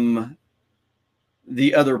from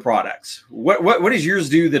the other products? What does yours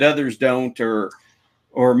do that others don't,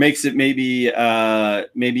 or makes it maybe a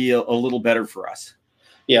little better for us?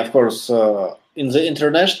 Yeah, of course. In the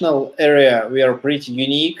international area, we are pretty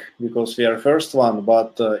unique because we are first one.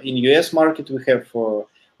 But in US market, we have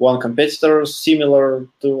one competitor similar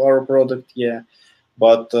to our product. Yeah,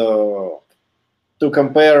 but to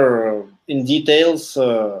compare in details,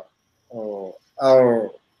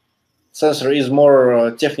 our sensor is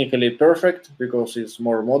more technically perfect because it's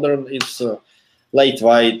more modern. It's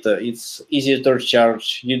lightweight. It's easy to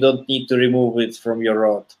charge. You don't need to remove it from your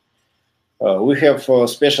rod. We have a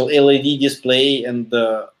special LED display and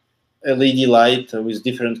LED light with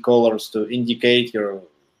different colors to indicate your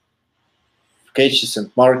catches and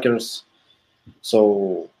markers.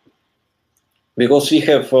 So, because we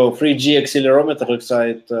have 3G accelerometer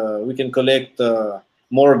inside, we can collect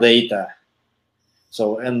more data.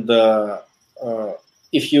 So, and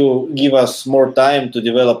if you give us more time to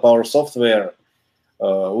develop our software,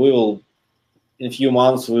 we will, in a few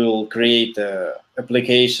months, we will create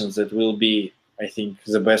applications that will be, I think,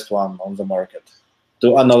 the best one on the market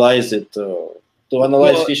to analyze it, to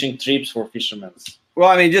analyze fishing trips for fishermen. Well,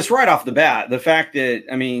 I mean, just right off the bat, the fact that,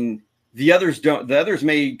 I mean, the others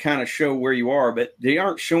may kind of show where you are, but they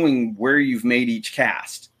aren't showing where you've made each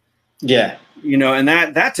cast. Yeah. You know, and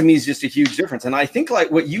that to me is just a huge difference. And I think,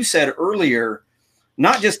 like what you said earlier,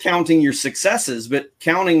 not just counting your successes, but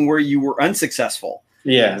counting where you were unsuccessful.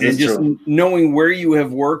 Yeah, and just true. knowing where you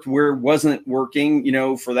have worked, where it wasn't working, you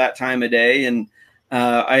know, for that time of day. And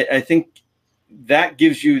I think that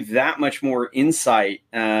gives you that much more insight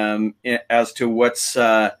as to what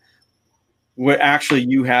actually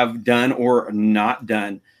you have done or not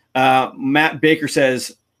done. Matt Baker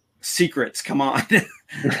says, secrets, come on.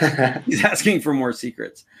 He's asking for more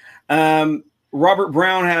secrets. Robert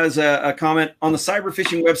Brown has a comment on the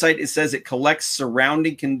cyberfishing website. It says it collects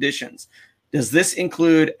surrounding conditions. Does this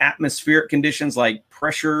include atmospheric conditions like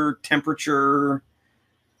pressure, temperature?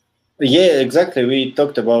 Yeah, exactly. We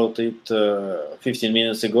talked about it 15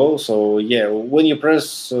 minutes ago. So yeah, when you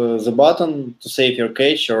press the button to save your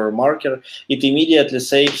catch or marker, it immediately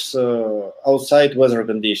saves outside weather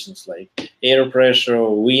conditions like air pressure,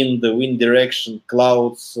 wind direction,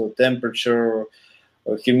 clouds, temperature,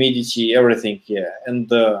 humidity, everything. Yeah,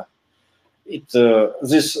 and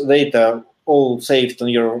this data all saved on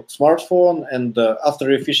your smartphone, and after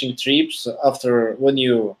your fishing trips, after when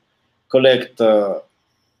you collect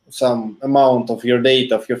some amount of your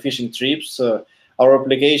data of your fishing trips, our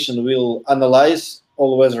application will analyze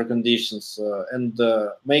all weather conditions and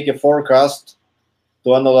make a forecast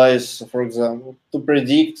to analyze, for example, to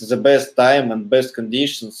predict the best time and best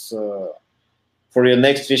conditions for your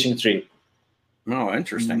next fishing trip. Oh,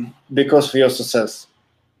 interesting. Because of your success.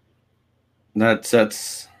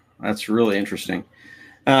 That's really interesting.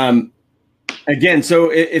 Again,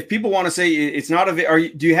 so if people want to say it's not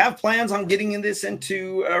do you have plans on getting this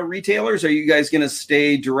into retailers? Or are you guys going to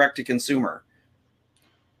stay direct to consumer?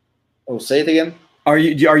 Oh, say it again. Are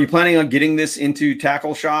you planning on getting this into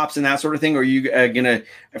tackle shops and that sort of thing? Or are you going to,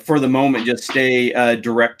 for the moment, just stay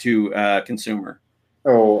direct to consumer?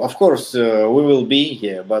 Oh, of course, we will be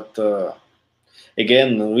here. But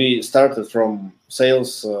again, we started from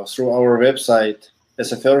sales through our website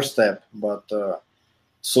as a first step. But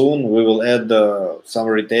soon we will add some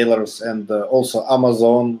retailers and also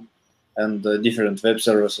Amazon and different web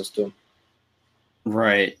services too.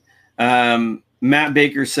 Right. Matt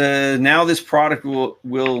Baker says, now this product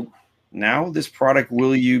will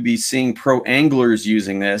you be seeing pro anglers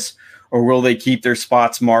using this, or will they keep their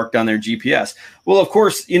spots marked on their GPS? Well, of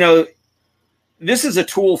course, this is a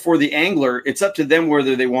tool for the angler. It's up to them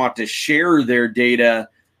whether they want to share their data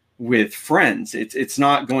with friends. It's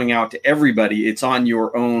not going out to everybody. It's on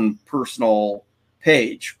your own personal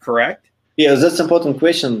page, correct? Yeah, that's an important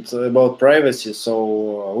question about privacy.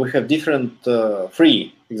 So we have different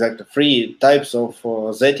free types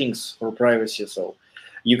of settings for privacy. So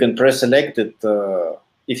you can pre-select it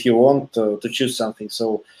if you want to choose something.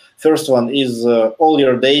 So first one is all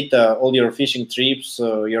your data, all your fishing trips,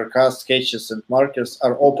 your casts, catches, and markers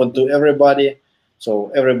are open to everybody.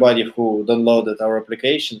 So everybody who downloaded our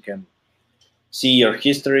application can see your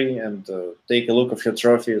history and take a look at your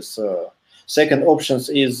trophies. Second option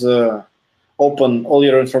is open all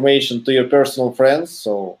your information to your personal friends.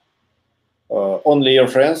 So only your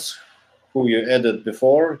friends who you added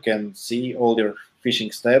before can see all your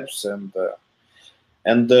fishing steps. And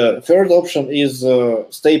the third option is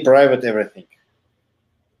stay private everything.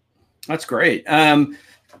 That's great.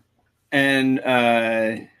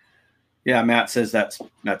 Yeah, Matt says that's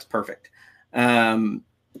perfect.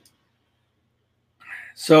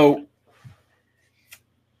 So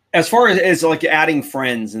as far as like adding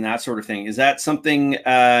friends and that sort of thing, is that something,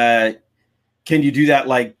 can you do that?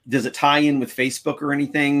 Like, does it tie in with Facebook or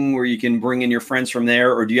anything where you can bring in your friends from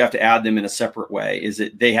there, or do you have to add them in a separate way? Is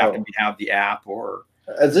it, they have to have the app, or?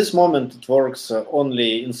 At this moment, it works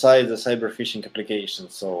only inside the cyberfishing application.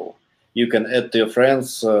 So you can add to your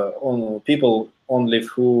friends on people only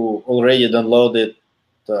who already downloaded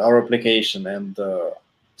our application and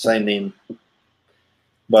signed in.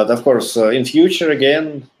 But of course, in future,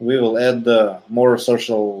 again, we will add more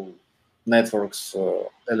social networks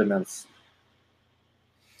elements.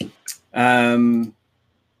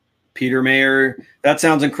 Peter Mayer, that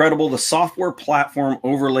sounds incredible. The software platform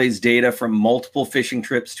overlays data from multiple fishing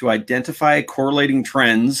trips to identify correlating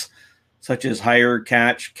trends, such as higher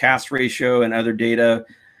catch, cast ratio, and other data,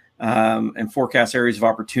 and forecast areas of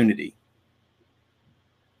opportunity.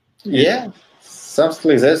 Yeah,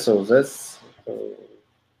 something like that. So that's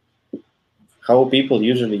how people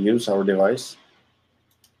usually use our device.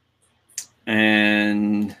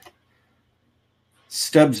 And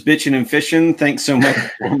Stubbs Bitchin' and Fishing, thanks so much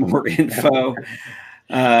for more info.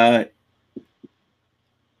 And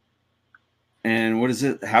what is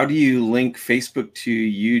it? How do you link Facebook to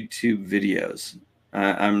YouTube videos?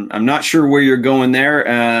 I'm not sure where you're going there.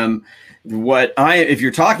 If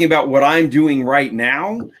you're talking about what I'm doing right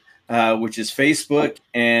now, which is Facebook,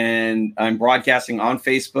 and I'm broadcasting on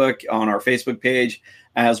Facebook on our Facebook page,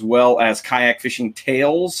 as well as Kayak Fishing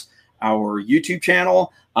Tales, our YouTube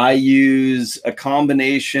channel. I use a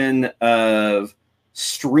combination of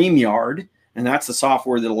StreamYard, and that's the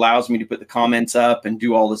software that allows me to put the comments up and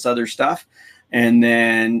do all this other stuff. And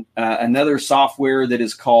then another software that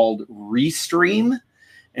is called Restream.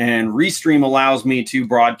 And Restream allows me to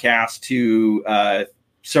broadcast to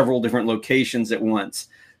several different locations at once.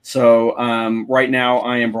 So right now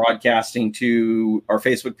I am broadcasting to our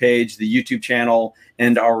Facebook page, the YouTube channel,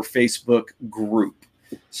 and our Facebook group.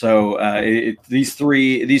 So these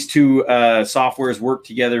two softwares work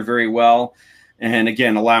together very well. And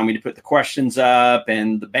again, allow me to put the questions up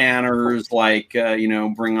and the banners, like,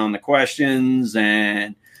 bring on the questions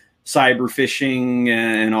and cyber fishing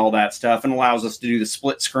and all that stuff, and allows us to do the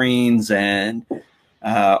split screens and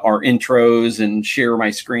our intros and share my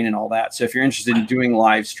screen and all that. So if you're interested in doing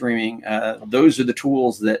live streaming, those are the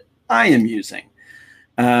tools that I am using.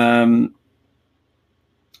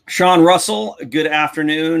 Sean Russell, good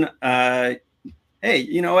afternoon. Hey,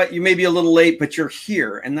 you know what? You may be a little late, but you're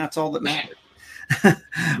here, and that's all that matters.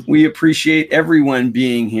 We appreciate everyone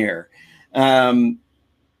being here. So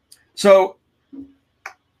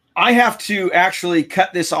I have to actually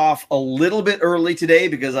cut this off a little bit early today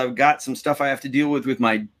because I've got some stuff I have to deal with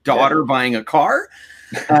my daughter buying a car.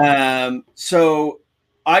 So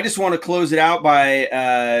I just want to close it out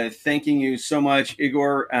by thanking you so much,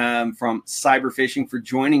 Igor, from Cyberfishing, for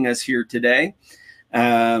joining us here today.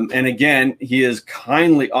 And again, he has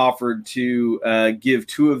kindly offered to give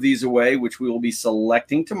 2 of these away, which we will be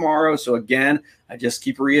selecting tomorrow. So again, I just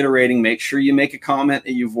keep reiterating, make sure you make a comment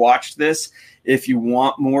that you've watched this. If you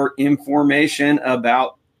want more information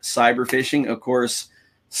about cyberfishing, of course,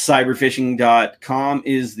 cyberfishing.com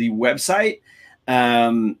is the website.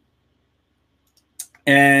 And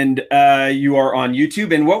you are on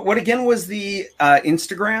YouTube. And what again was the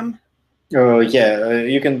Instagram?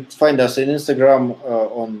 You can find us on Instagram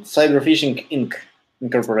on Cyberfishing Inc.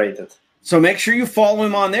 Incorporated. So make sure you follow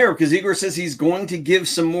him on there, because Igor says he's going to give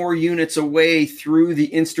some more units away through the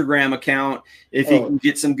Instagram account if he can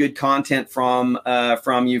get some good content from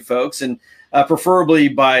you folks, and preferably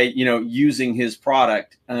by using his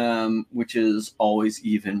product, which is always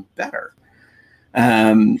even better.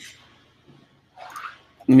 Let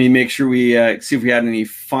me make sure we see if we had any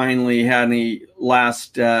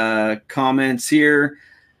last comments here.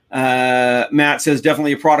 Matt says,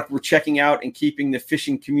 definitely a product we're checking out and keeping the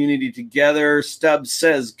fishing community together. Stubbs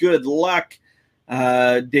says, good luck.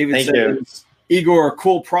 David says, Igor,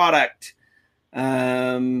 cool product.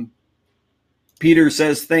 Peter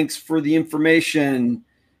says, thanks for the information.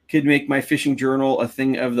 Could make my fishing journal a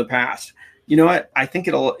thing of the past. You know what? I think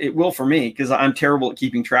it will for me, because I'm terrible at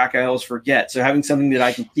keeping track. I always forget. So having something that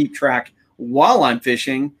I can keep track while I'm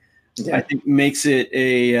fishing, I think makes it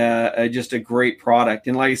just a great product.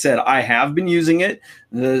 And like I said, I have been using it.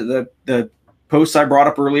 The posts I brought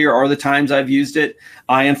up earlier are the times I've used it.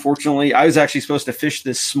 I was actually supposed to fish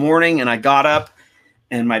this morning, and I got up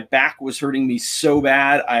and my back was hurting me so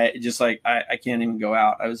bad. I can't even go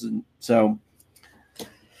out.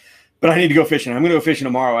 But I need to go fishing. I'm going to go fishing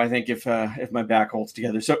tomorrow, I think, if my back holds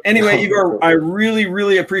together. So anyway, Igor, I really,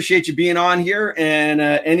 really appreciate you being on here. And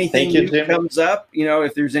anything new comes up,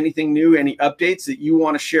 if there's anything new, any updates that you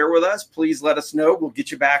want to share with us, please let us know. We'll get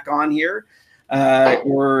you back on here.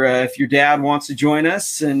 Or if your dad wants to join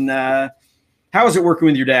us. And how is it working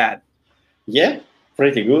with your dad? Yeah,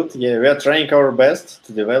 pretty good. Yeah, we are trying our best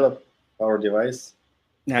to develop our device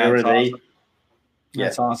every day. Awesome.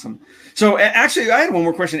 That's awesome. So actually, I had one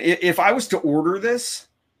more question. If I was to order this,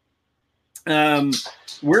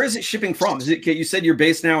 where is it shipping from? You said you're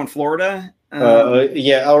based now in Florida?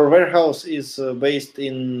 Our warehouse is based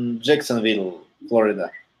in Jacksonville, Florida.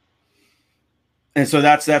 And so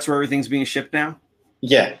that's where everything's being shipped now?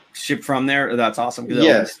 Yeah. Shipped from there? That's awesome.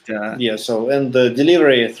 Yes. And the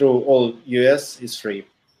delivery through all US is free.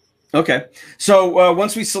 Okay. So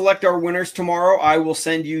once we select our winners tomorrow, I will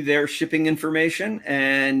send you their shipping information,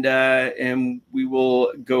 and we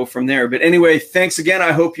will go from there. But anyway, thanks again.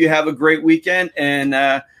 I hope you have a great weekend,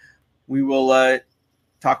 and we will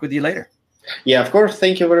talk with you later. Yeah, of course.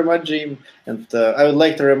 Thank you very much, Jim. And I would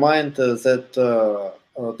like to remind that to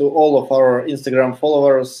all of our Instagram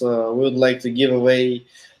followers, we would like to give away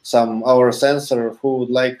our sensor who would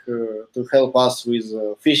like to help us with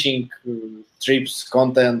fishing trips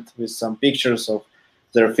content, with some pictures of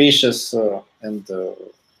their fishes and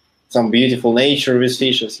some beautiful nature with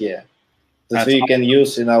fishes. Yeah, that we can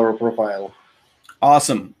use in our profile.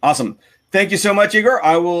 Awesome. Thank you so much, Igor.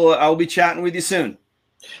 I'll be chatting with you soon.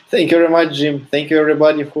 Thank you very much, Jim. Thank you,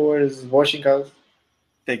 everybody who is watching us.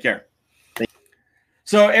 Take care.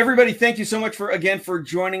 So everybody, thank you so much for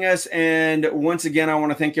joining us. And once again, I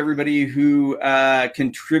want to thank everybody who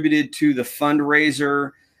contributed to the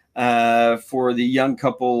fundraiser for the young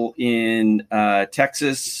couple in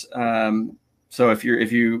Texas. So if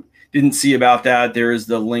you didn't see about that, there is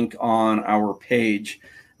the link on our page.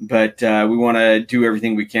 But we want to do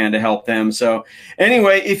everything we can to help them. So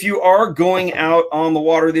anyway, if you are going out on the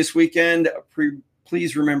water this weekend,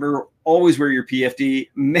 please remember, always wear your PFD.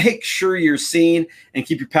 Make sure you're seen, and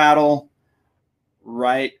keep your paddle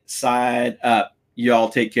right side up. Y'all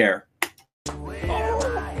take care.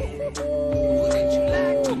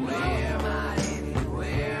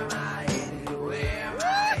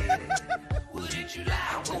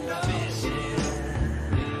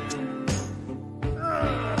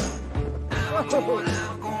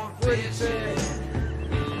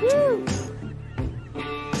 Woo!